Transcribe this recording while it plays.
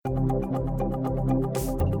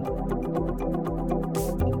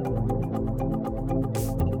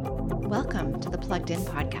Plugged In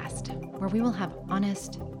podcast, where we will have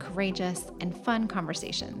honest, courageous, and fun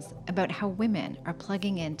conversations about how women are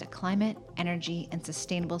plugging into climate, energy, and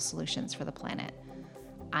sustainable solutions for the planet.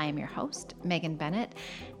 I am your host, Megan Bennett,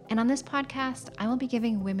 and on this podcast, I will be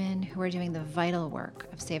giving women who are doing the vital work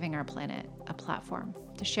of saving our planet a platform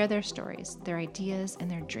to share their stories, their ideas,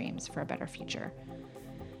 and their dreams for a better future.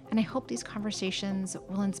 And I hope these conversations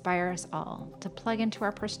will inspire us all to plug into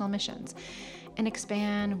our personal missions and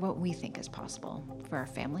expand what we think is possible for our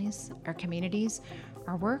families, our communities,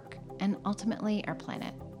 our work, and ultimately our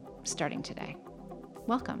planet, starting today.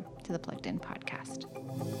 Welcome to the Plugged In podcast.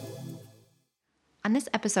 On this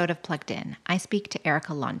episode of Plugged In, I speak to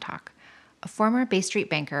Erica Lontoc, a former Bay Street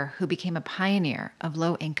banker who became a pioneer of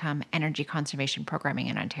low-income energy conservation programming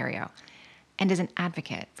in Ontario, and is an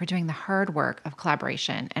advocate for doing the hard work of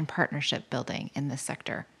collaboration and partnership building in this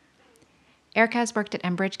sector. Erica has worked at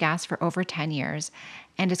Enbridge Gas for over 10 years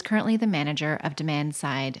and is currently the manager of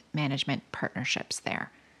demand-side management partnerships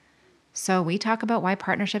there. So we talk about why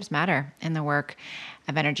partnerships matter in the work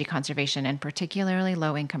of energy conservation and particularly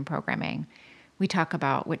low-income programming. We talk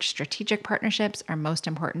about which strategic partnerships are most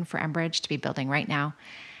important for Enbridge to be building right now.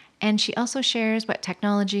 And she also shares what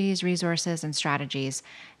technologies, resources, and strategies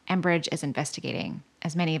Enbridge is investigating,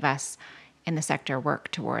 as many of us in the sector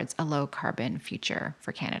work towards a low-carbon future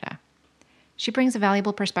for Canada. She brings a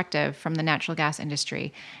valuable perspective from the natural gas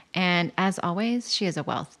industry, and as always, she has a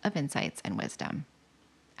wealth of insights and wisdom.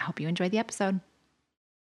 I hope you enjoy the episode.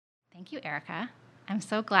 Thank you, Erica. I'm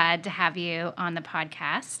so glad to have you on the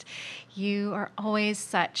podcast. You are always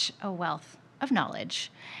such a wealth of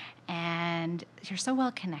knowledge, and you're so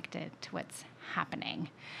well connected to what's happening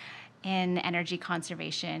in energy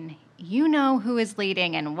conservation. You know who is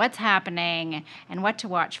leading and what's happening and what to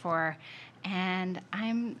watch for. And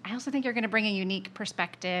I also think you're going to bring a unique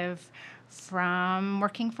perspective from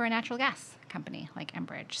working for a natural gas company like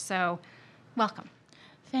Enbridge. So welcome.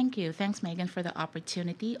 Thank you. Thanks, Megan, for the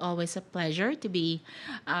opportunity. Always a pleasure to be,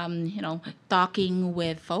 talking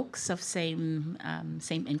with folks of same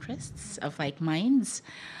interests, of like minds.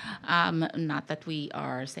 Not that we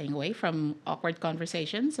are staying away from awkward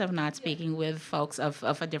conversations, of not speaking with folks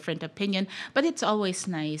of a different opinion, but it's always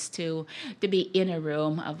nice to be in a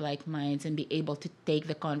room of like minds and be able to take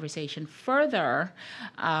the conversation further,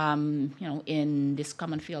 in this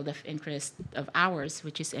common field of interest of ours,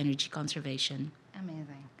 which is energy conservation.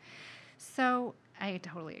 Amazing. So I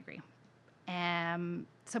totally agree.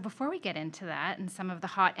 So before we get into that and some of the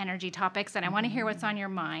hot energy topics, and I want to hear what's on your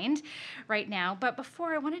mind right now, but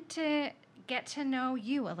before I wanted to get to know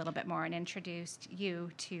you a little bit more and introduce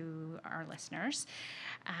you to our listeners.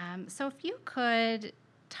 So if you could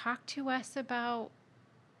talk to us about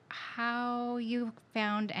how you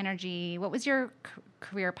found energy, what was your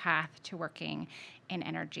career path to working in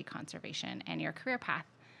energy conservation and your career path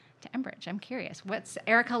to Enbridge? I'm curious. What's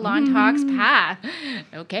Erica Lontoc's path?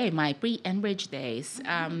 Okay, my pre-Enbridge days.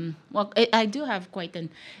 I do have quite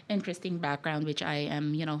an interesting background, which I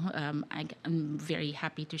am, I'm very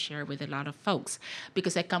happy to share with a lot of folks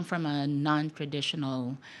because I come from a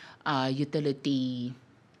non-traditional utility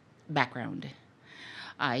background.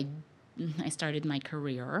 I started my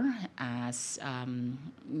career as a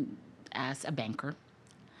banker.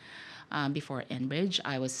 Before Enbridge,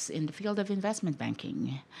 I was in the field of investment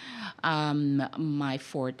banking. My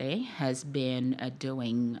forte has been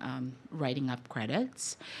doing writing up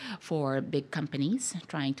credits for big companies,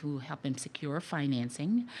 trying to help them secure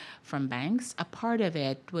financing from banks. A part of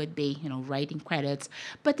it would be, writing credits,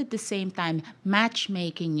 but at the same time,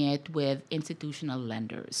 matchmaking it with institutional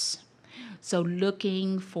lenders. So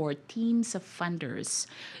looking for teams of funders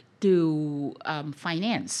to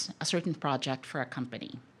finance a certain project for a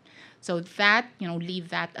company. So that, leave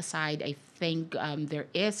that aside, I think there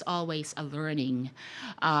is always a learning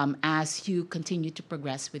as you continue to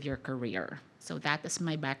progress with your career. So that is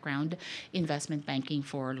my background, investment banking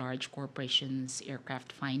for large corporations,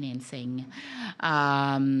 aircraft financing,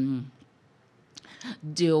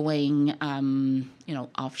 doing,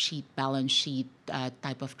 off-sheet, balance sheet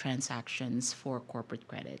type of transactions for corporate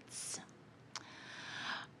credits.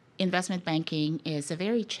 Investment banking is a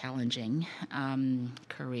very challenging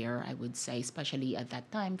career, I would say, especially at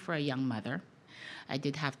that time for a young mother. I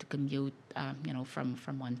did have to commute,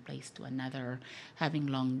 from one place to another, having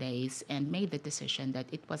long days, and made the decision that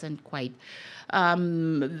it wasn't quite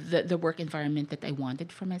the work environment that I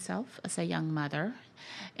wanted for myself as a young mother,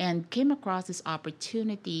 and came across this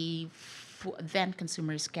opportunity for then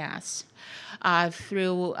Consumers Gas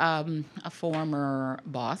through a former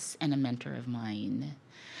boss and a mentor of mine.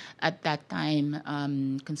 At that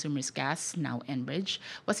time, Consumers Gas, now Enbridge,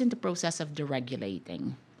 was in the process of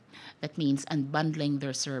deregulating. That means unbundling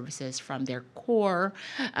their services from their core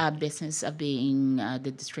business of being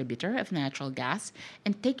the distributor of natural gas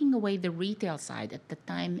and taking away the retail side. At the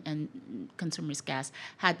time, and Consumers Gas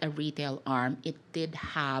had a retail arm. It did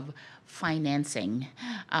have financing,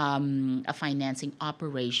 a financing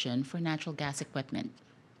operation for natural gas equipment.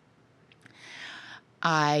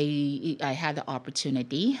 I had the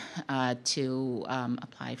opportunity to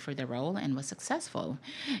apply for the role and was successful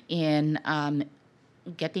in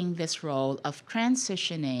getting this role of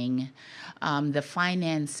transitioning the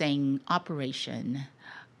financing operation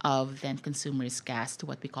of then Consumers Gas to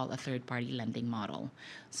what we call a third party lending model.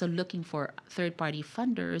 So, looking for third party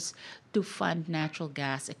funders to fund natural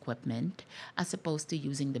gas equipment as opposed to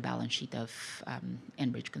using the balance sheet of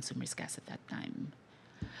Enbridge Consumers Gas at that time.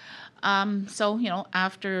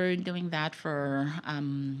 After doing that for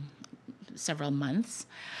several months,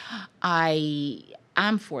 I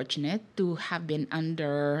am fortunate to have been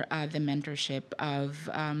under the mentorship of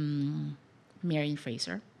Marian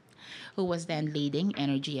Fraser, who was then leading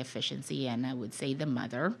energy efficiency, and I would say the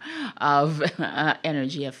mother of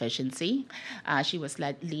energy efficiency. She was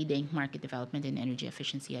leading market development in energy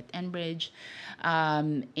efficiency at Enbridge.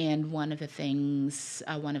 And one of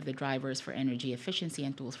the drivers for energy efficiency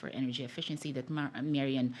and tools for energy efficiency that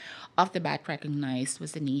Marian off the bat recognized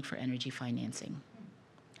was the need for energy financing.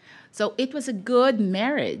 So it was a good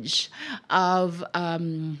marriage of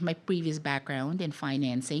my previous background in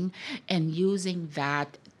financing and using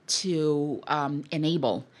that to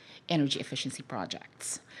enable energy efficiency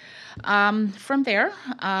projects. From there,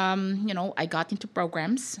 I got into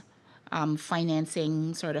programs.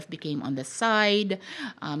 Financing sort of became on the side,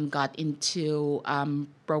 got into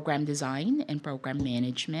program design and program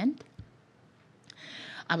management.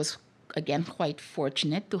 I was again quite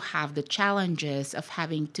fortunate to have the challenges of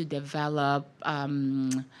having to develop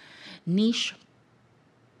niche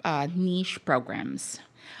niche programs.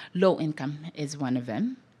 Low income is one of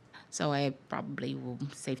them. So I probably will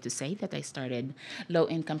safe to say that I started low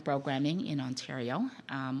income programming in Ontario,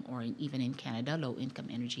 or even in Canada, low income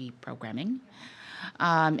energy programming.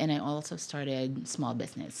 And I also started small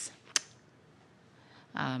business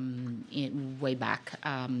way back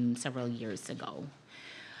several years ago.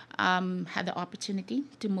 Had the opportunity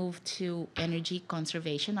to move to energy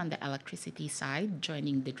conservation on the electricity side,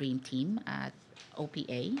 joining the Dream Team at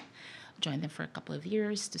OPA. Joined them for a couple of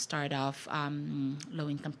years to start off low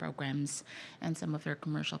income programs and some of their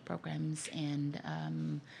commercial programs, and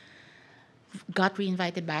got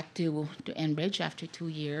reinvited back to Enbridge after 2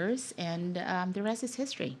 years, and the rest is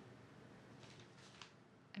history.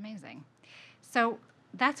 Amazing. So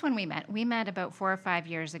that's when we met. We met about 4 or 5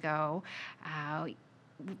 years ago.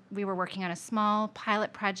 We were working on a small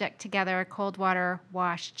pilot project together, Cold Water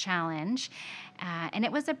Wash Challenge. And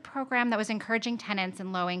it was a program that was encouraging tenants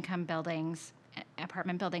in low-income buildings,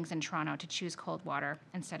 apartment buildings in Toronto, to choose cold water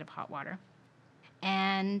instead of hot water.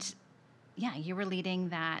 And yeah, you were leading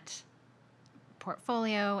that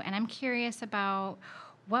portfolio. And I'm curious about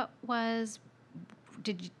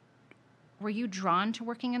were you drawn to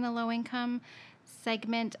working in the low-income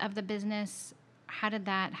segment of the business? How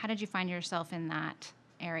did you find yourself in that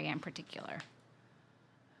area in particular?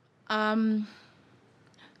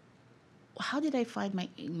 How did I find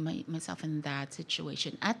myself in that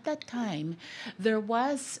situation? At that time, there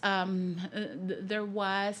was, I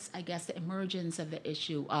guess, the emergence of the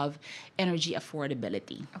issue of energy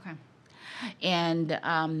affordability. Okay. And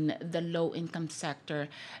the low income sector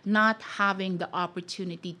not having the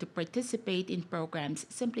opportunity to participate in programs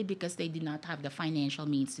simply because they did not have the financial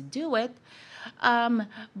means to do it.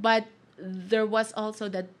 But there was also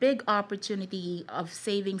that big opportunity of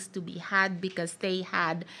savings to be had because they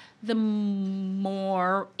had the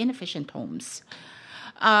more inefficient homes.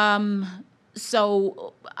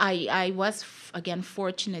 So I was again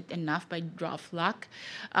fortunate enough by draw of luck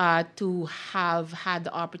to have had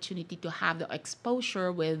the opportunity to have the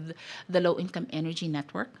exposure with the Low Income Energy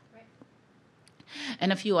Network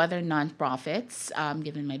and a few other nonprofits,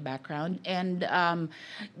 given my background, and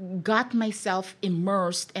got myself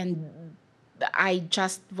immersed, and I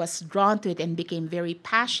just was drawn to it and became very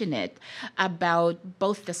passionate about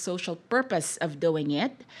both the social purpose of doing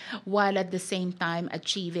it while at the same time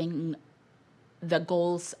achieving the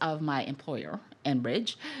goals of my employer,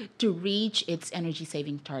 Enbridge, to reach its energy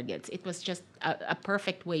saving targets. It was just a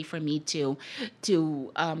perfect way for me to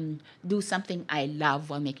do something I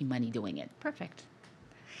love while making money doing it. Perfect.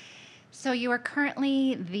 So you are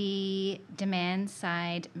currently the demand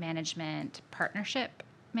side management partnership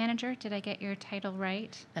manager. Did I get your title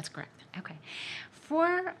right? That's correct. Okay.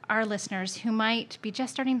 For our listeners who might be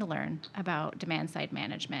just starting to learn about demand side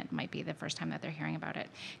management, might be the first time that they're hearing about it,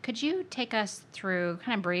 could you take us through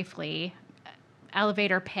kind of briefly,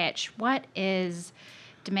 elevator pitch, what is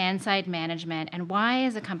demand side management and why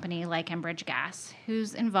is a company like Enbridge Gas,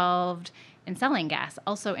 who's involved in selling gas,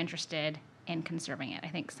 also interested in conserving it? I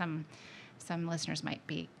think some listeners might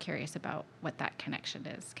be curious about what that connection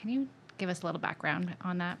is. Can you give us a little background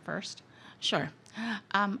on that first? Sure.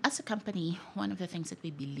 As a company, one of the things that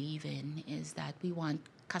we believe in is that we want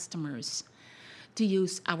customers to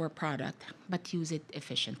use our product, but use it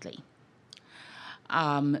efficiently.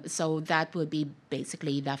 So that would be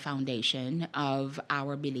basically the foundation of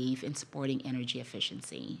our belief in supporting energy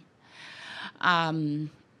efficiency.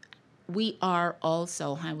 We are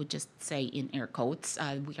also, I would just say in air quotes,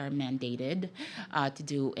 we are mandated to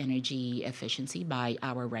do energy efficiency by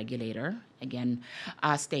our regulator. Again,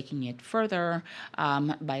 us taking it further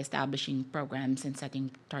by establishing programs and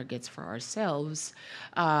setting targets for ourselves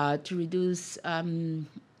to reduce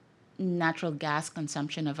natural gas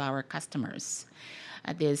consumption of our customers.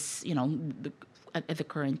 At this, at the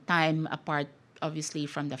current time, apart obviously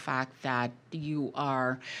from the fact that you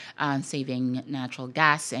are saving natural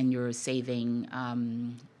gas and you're saving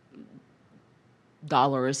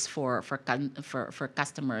dollars for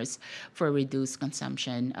customers for reduced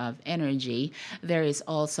consumption of energy, there is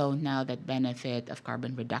also now that benefit of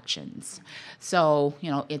carbon reductions. So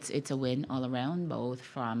it's a win all around, both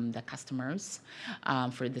from the customers,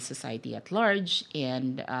 for the society at large,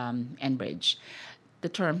 and Enbridge. The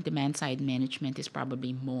term demand side management is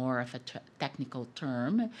probably more of a technical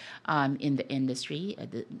term in the industry.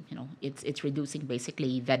 It's reducing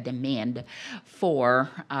basically the demand for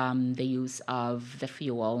the use of the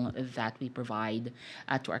fuel that we provide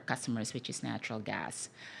to our customers, which is natural gas.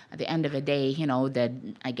 At the end of the day,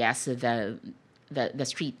 I guess the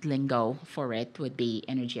street lingo for it would be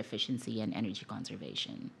energy efficiency and energy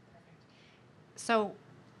conservation. So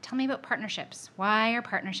tell me about partnerships. Why are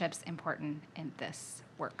partnerships important in this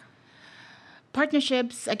work?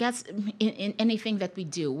 Partnerships, I guess, in anything that we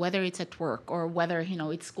do, whether it's at work or whether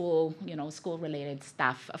it's school, school-related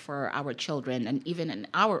stuff for our children, and even in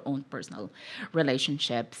our own personal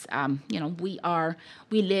relationships,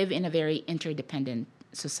 we live in a very interdependent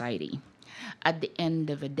society. At the end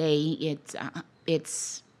of the day,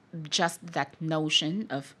 it's just that notion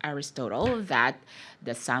of Aristotle that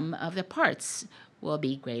the sum of the parts will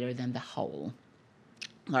be greater than the whole,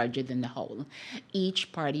 larger than the whole.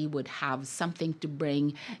 Each party would have something to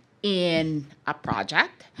bring in a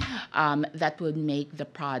project that would make the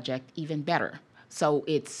project even better. So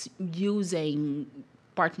it's using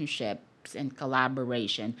partnerships and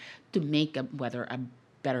collaboration to make whether a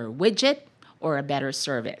better widget or a better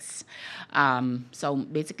service. So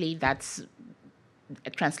basically, that's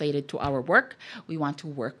translated to our work. We want to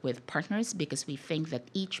work with partners because we think that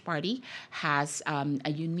each party has a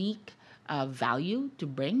unique value to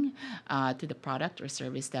bring to the product or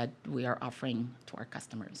service that we are offering to our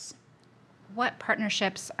customers. What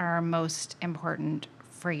partnerships are most important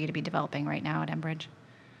for you to be developing right now at Enbridge?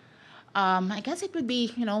 I guess it would be,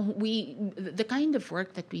 the kind of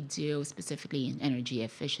work that we do specifically in energy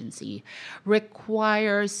efficiency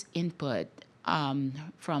requires input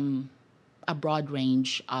from a broad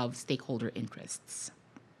range of stakeholder interests.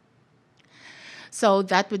 So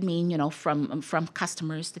that would mean, from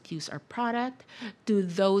customers that use our product to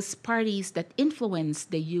those parties that influence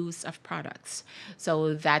the use of products.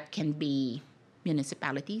 So that can be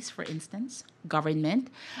municipalities, for instance, government,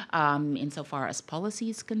 insofar as policy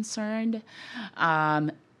is concerned,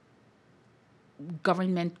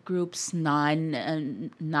 government groups,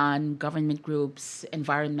 non-government groups,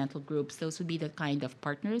 environmental groups. Those would be the kind of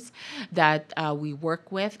partners that we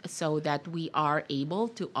work with, so that we are able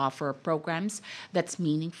to offer programs that's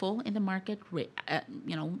meaningful in the market,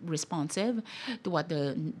 responsive to what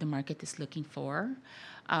the market is looking for.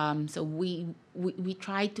 So we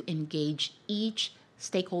try to engage each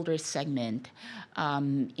stakeholder segment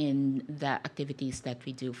in the activities that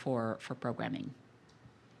we do for programming.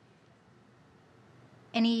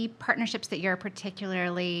 Any partnerships that you're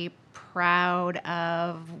particularly proud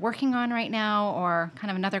of working on right now? Or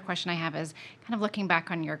kind of another question I have is kind of looking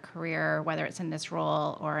back on your career, whether it's in this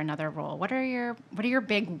role or another role, what are your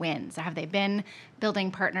big wins? Have they been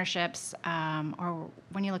building partnerships? Or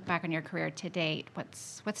when you look back on your career to date,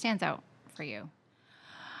 what stands out for you?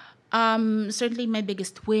 Certainly my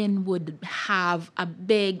biggest win would have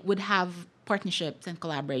partnerships and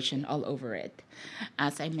collaboration all over it.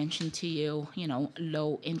 As I mentioned to you,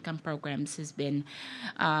 low income programs has been,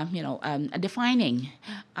 a defining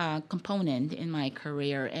component in my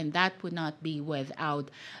career, and that would not be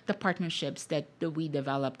without the partnerships that we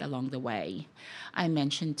developed along the way. I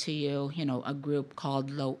mentioned to you, a group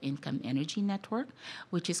called Low Income Energy Network,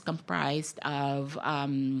 which is comprised of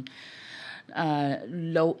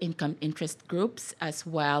low income interest groups as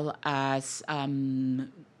well as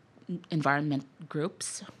environment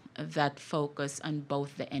groups that focus on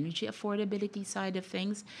both the energy affordability side of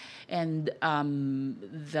things and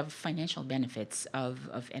the financial benefits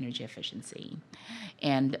of energy efficiency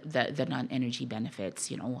and the non-energy benefits,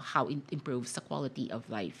 how it improves the quality of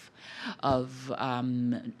life of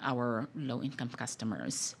our low-income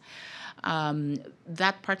customers.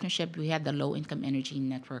 That partnership, we had the Low Income Energy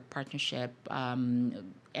Network partnership,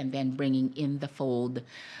 and then bringing in the fold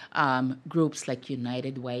groups like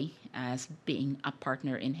United Way as being a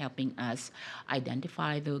partner in helping us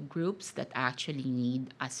identify the groups that actually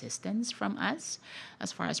need assistance from us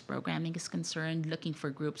as far as programming is concerned, looking for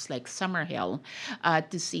groups like Summerhill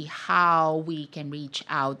to see how we can reach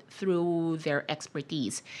out through their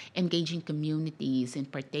expertise, engaging communities in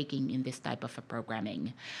partaking in this type of a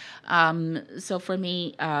programming. So for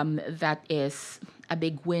me, that is a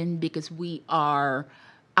big win because we are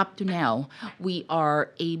up to now, we are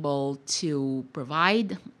able to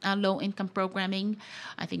provide low-income programming.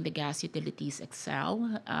 I think the gas utilities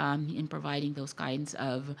excel in providing those kinds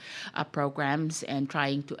of programs and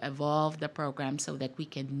trying to evolve the program so that we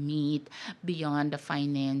can meet beyond the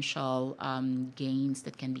financial gains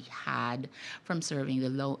that can be had from serving the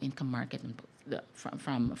low-income market and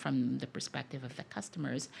from the perspective of the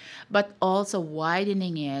customers, but also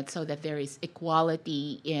widening it so that there is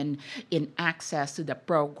equality in access to the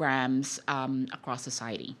programs across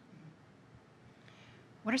society.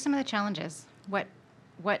 What are some of the challenges?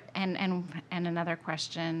 And another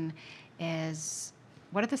question is,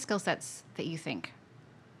 what are the skill sets that you think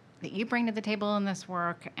that you bring to the table in this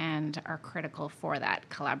work and are critical for that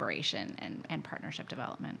collaboration and partnership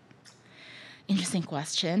development? Interesting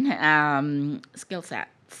question. Skill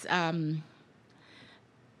sets.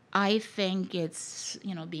 I think it's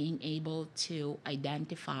being able to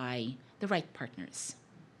identify the right partners.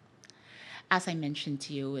 As I mentioned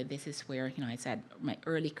to you, this is where I said my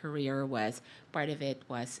early career was part of it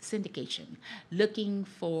was syndication, looking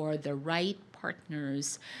for the right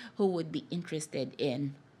partners who would be interested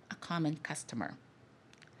in a common customer.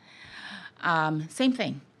 Same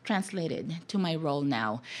thing translated to my role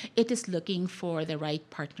now. It is looking for the right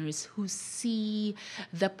partners who see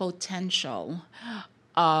the potential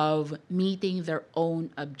of meeting their own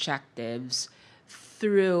objectives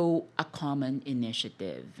through a common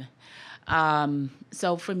initiative.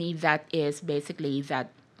 So for me, that is basically that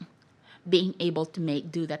being able to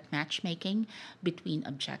do that matchmaking between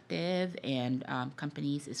objective and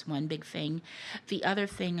companies is one big thing. The other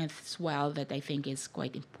thing as well that I think is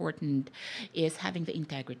quite important is having the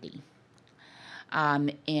integrity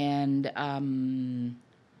and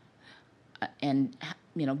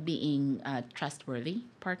being a trustworthy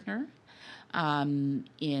partner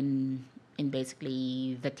in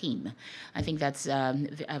basically the team. I think that's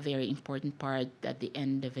a very important part. At the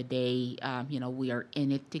end of the day, we are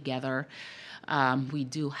in it together. We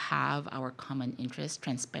do have our common interest,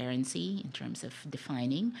 transparency in terms of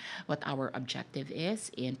defining what our objective is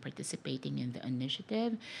in participating in the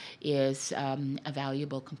initiative is a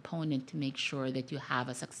valuable component to make sure that you have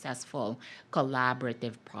a successful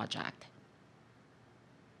collaborative project.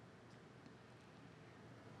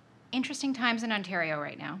 Interesting times in Ontario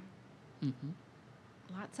right now. Mm-hmm.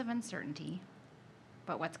 Lots of uncertainty,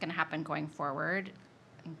 but what's going to happen going forward?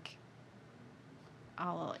 I think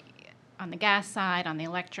all on the gas side, on the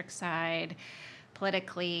electric side,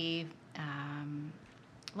 politically,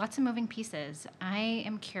 lots of moving pieces. I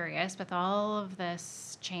am curious, with all of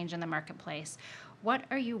this change in the marketplace, what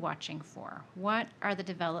are you watching for? What are the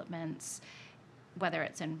developments, whether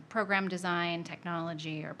it's in program design,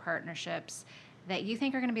 technology, or partnerships, that you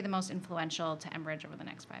think are going to be the most influential to Enbridge over the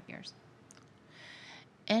next 5 years?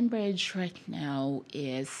 Enbridge right now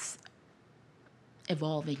is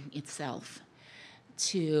evolving itself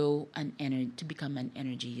to become an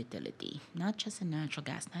energy utility, not just a natural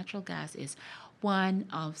gas. Natural gas is one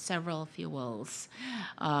of several fuels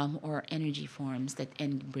or energy forms that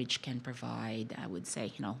Enbridge can provide. I would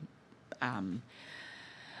say,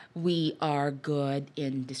 we are good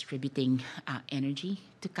in distributing energy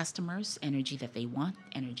to customers, energy that they want,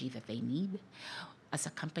 energy that they need. as a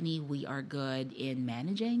company, we are good in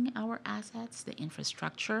managing our assets, the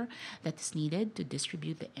infrastructure that is needed to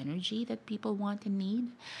distribute the energy that people want and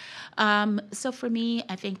need. So for me,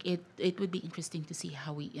 I think it would be interesting to see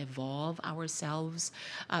how we evolve ourselves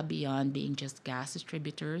beyond being just gas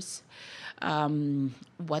distributors.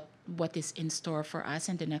 What is in store for us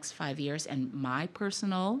in the next 5 years, and my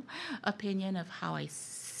personal opinion of how I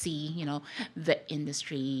see, the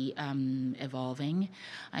industry evolving.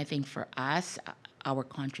 I think for us, our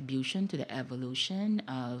contribution to the evolution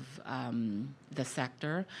of the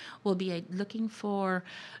sector will be looking for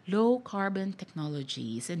low carbon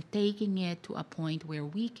technologies and taking it to a point where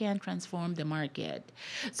we can transform the market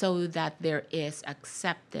so that there is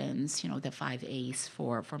acceptance, the 5 A's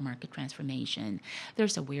for market transformation.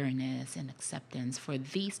 There's awareness and acceptance for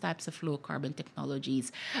these types of low carbon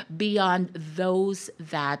technologies beyond those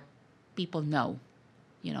that people know,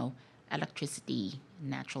 you know, electricity,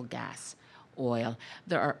 natural gas, oil.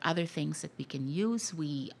 There are other things that we can use.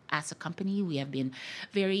 We, as a company, we have been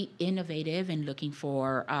very innovative in looking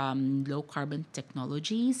for low carbon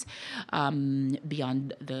technologies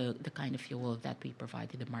beyond the kind of fuel that we provide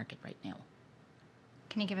to the market right now.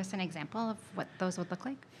 Can you give us an example of what those would look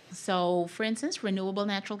like? So, for instance, renewable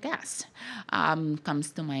natural gas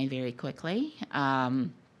comes to mind very quickly.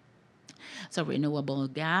 So renewable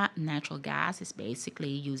natural gas is basically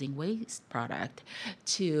using waste product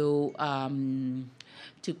to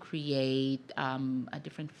create a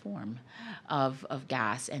different form of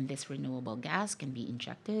gas, and this renewable gas can be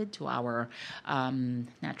injected to our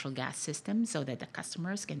natural gas system so that the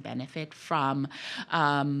customers can benefit from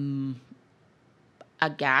a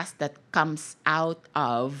gas that comes out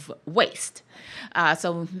of waste.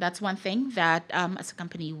 So that's one thing that, as a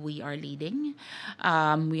company, we are leading.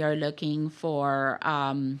 We are looking for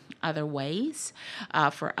other ways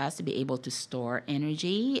for us to be able to store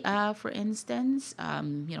energy. For instance,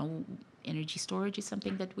 energy storage is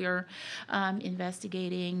something that we're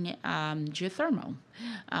investigating. Geothermal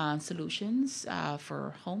solutions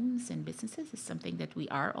for homes and businesses is something that we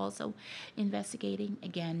are also investigating.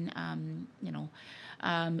 Again,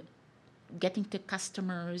 getting to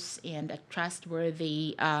customers and a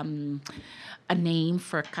trustworthy a name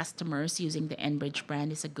for customers using the Enbridge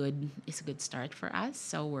brand is a good start for us.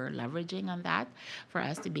 So we're leveraging on that for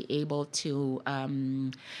us to be able to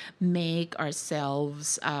make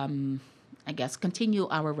ourselves continue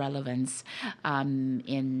our relevance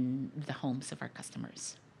in the homes of our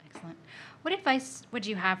customers. Excellent. What advice would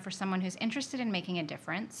you have for someone who's interested in making a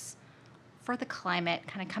difference for the climate,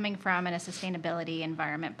 kind of coming from a sustainability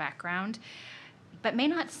environment background, but may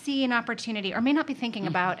not see an opportunity or may not be thinking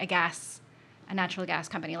about a natural gas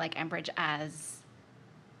company like Enbridge as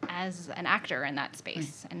an actor in that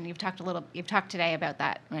space? And you've talked today about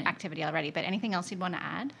that activity already, but anything else you'd want to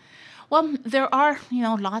add? Well, there are,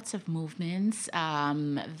 lots of movements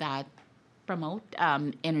that promote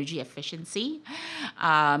energy efficiency.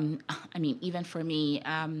 Even for me,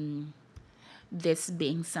 this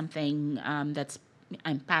being something that's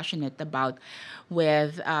I'm passionate about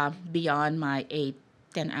with beyond my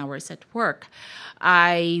 8-10 hours at work.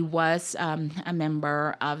 I was a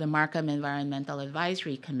member of the Markham Environmental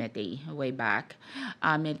Advisory Committee way back.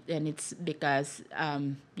 And it's because,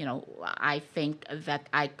 I think that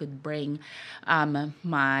I could bring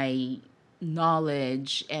my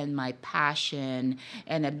knowledge and my passion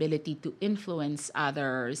and ability to influence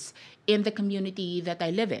others in the community that I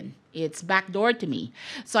live in. It's backdoor to me.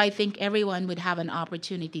 So I think everyone would have an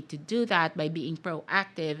opportunity to do that by being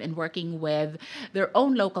proactive and working with their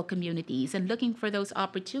own local communities and looking for those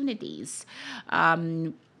opportunities.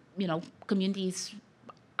 Communities,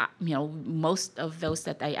 most of those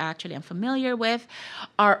that I actually am familiar with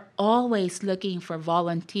are always looking for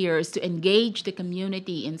volunteers to engage the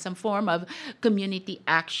community in some form of community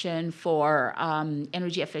action for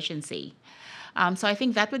energy efficiency. So I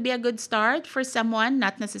think that would be a good start for someone,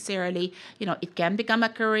 not necessarily, it can become a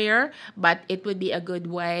career, but it would be a good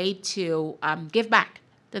way to give back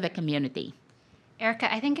to the community.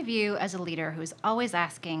 Erica, I think of you as a leader who's always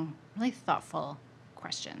asking really thoughtful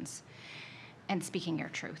questions and speaking your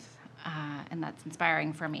truth, and that's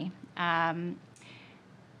inspiring for me.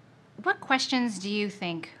 What questions do you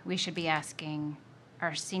think we should be asking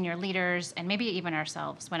our senior leaders and maybe even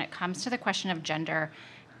ourselves when it comes to the question of gender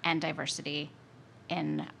and diversity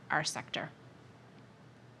in our sector?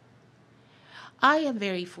 I am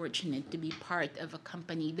very fortunate to be part of a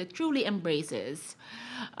company that truly embraces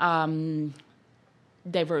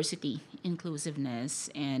diversity, inclusiveness,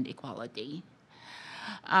 and equality.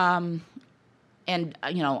 And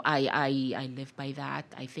I live by that.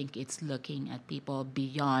 I think it's looking at people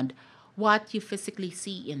beyond what you physically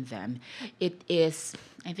see in them. It is,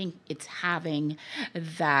 I think it's having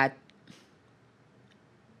that,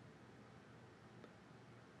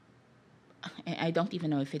 I don't even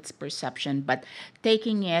know if it's perception, but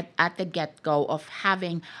taking it at the get-go of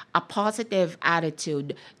having a positive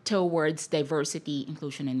attitude towards diversity,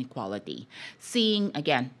 inclusion, and equality. Seeing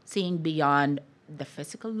beyond the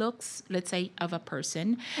physical looks, let's say, of a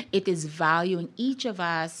person. It is valuing each of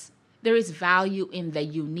us. There is value in the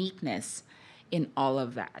uniqueness in all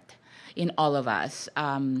of that, in all of us.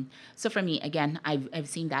 So for me, again, I've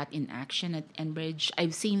seen that in action at Enbridge.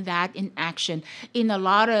 I've seen that in action in a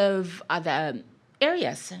lot of other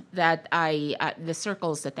areas that the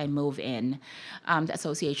circles that I move in. The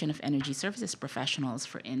Association of Energy Services Professionals,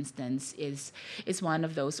 for instance, is one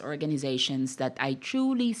of those organizations that I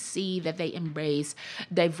truly see that they embrace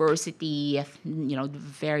diversity,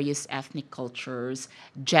 various ethnic cultures,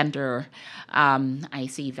 gender. I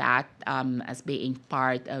see that as being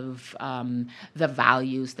part of the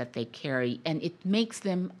values that they carry, and it makes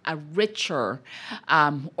them a richer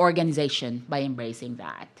organization by embracing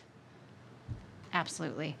that.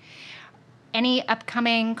 Absolutely. Any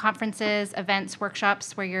upcoming conferences, events,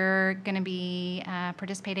 workshops where you're going to be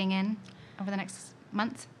participating in over the next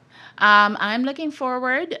months? I'm looking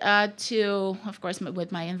forward to, of course,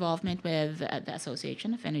 with my involvement with the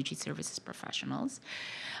Association of Energy Services Professionals.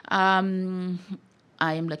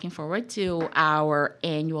 I am looking forward to our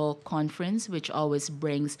annual conference, which always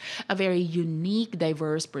brings a very unique,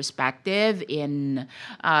 diverse perspective in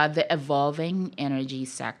the evolving energy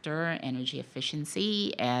sector, energy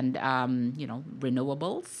efficiency, and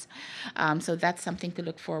renewables. So that's something to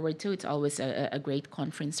look forward to. It's always a great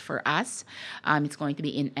conference for us. It's going to be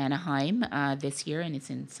in Anaheim this year, and it's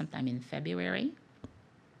sometime in February.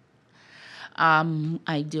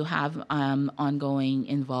 I do have ongoing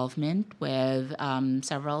involvement with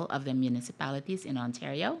several of the municipalities in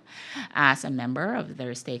Ontario as a member of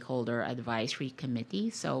their stakeholder advisory committee.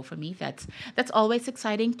 So for me, that's always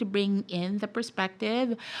exciting to bring in the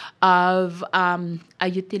perspective of a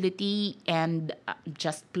utility and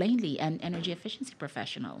just plainly an energy efficiency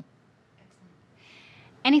professional.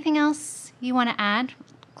 Anything else you want to add?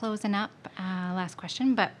 Closing up, last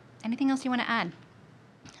question, but anything else you want to add?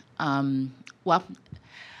 Well,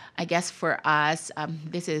 I guess for us,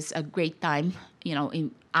 this is a great time.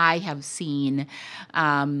 I have seen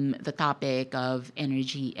the topic of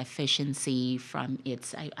energy efficiency from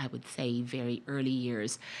its, I would say, very early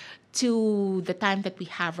years to the time that we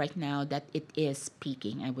have right now, that it is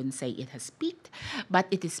peaking. I wouldn't say it has peaked, but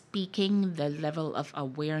it is peaking. The level of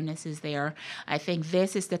awareness is there. I think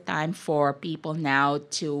this is the time for people now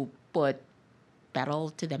to put pedal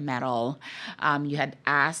to the metal. You had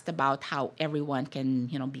asked about how everyone can,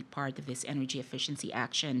 be part of this energy efficiency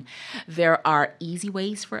action. There are easy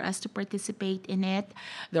ways for us to participate in it.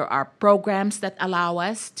 There are programs that allow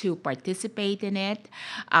us to participate in it,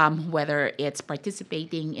 whether it's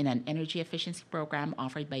participating in an energy efficiency program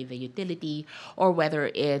offered by the utility, or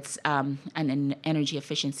whether it's an energy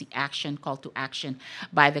efficiency action, call to action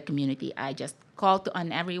by the community. I just call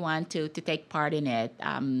on everyone to take part in it.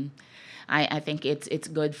 I think it's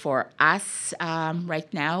good for us right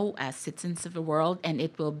now as citizens of the world, and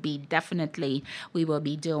it will be definitely, we will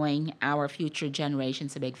be doing our future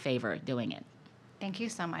generations a big favor doing it. Thank you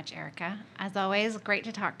so much, Erica. As always, great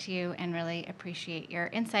to talk to you and really appreciate your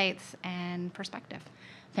insights and perspective.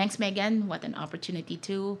 Thanks, Megan. What an opportunity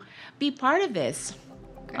to be part of this.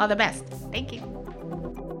 Great. All the best. Thank you.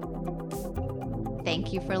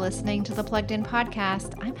 Thank you for listening to the Plugged In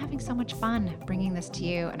podcast. I'm having so much fun bringing this to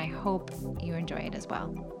you, and I hope you enjoy it as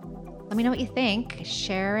well. Let me know what you think.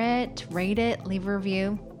 Share it, rate it, leave a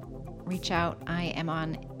review. Reach out. I am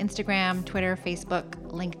on Instagram, Twitter, Facebook,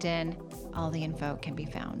 LinkedIn. All the info can be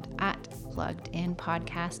found at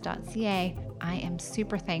pluggedinpodcast.ca. I am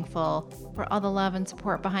super thankful for all the love and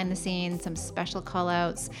support behind the scenes. Some special call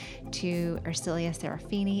outs to Ursilia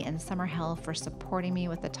Serafini and Summer Hill for supporting me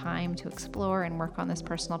with the time to explore and work on this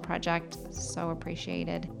personal project. So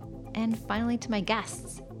appreciated. And finally, to my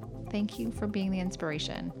guests, thank you for being the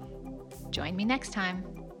inspiration. Join me next time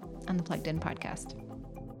on the Plugged In podcast.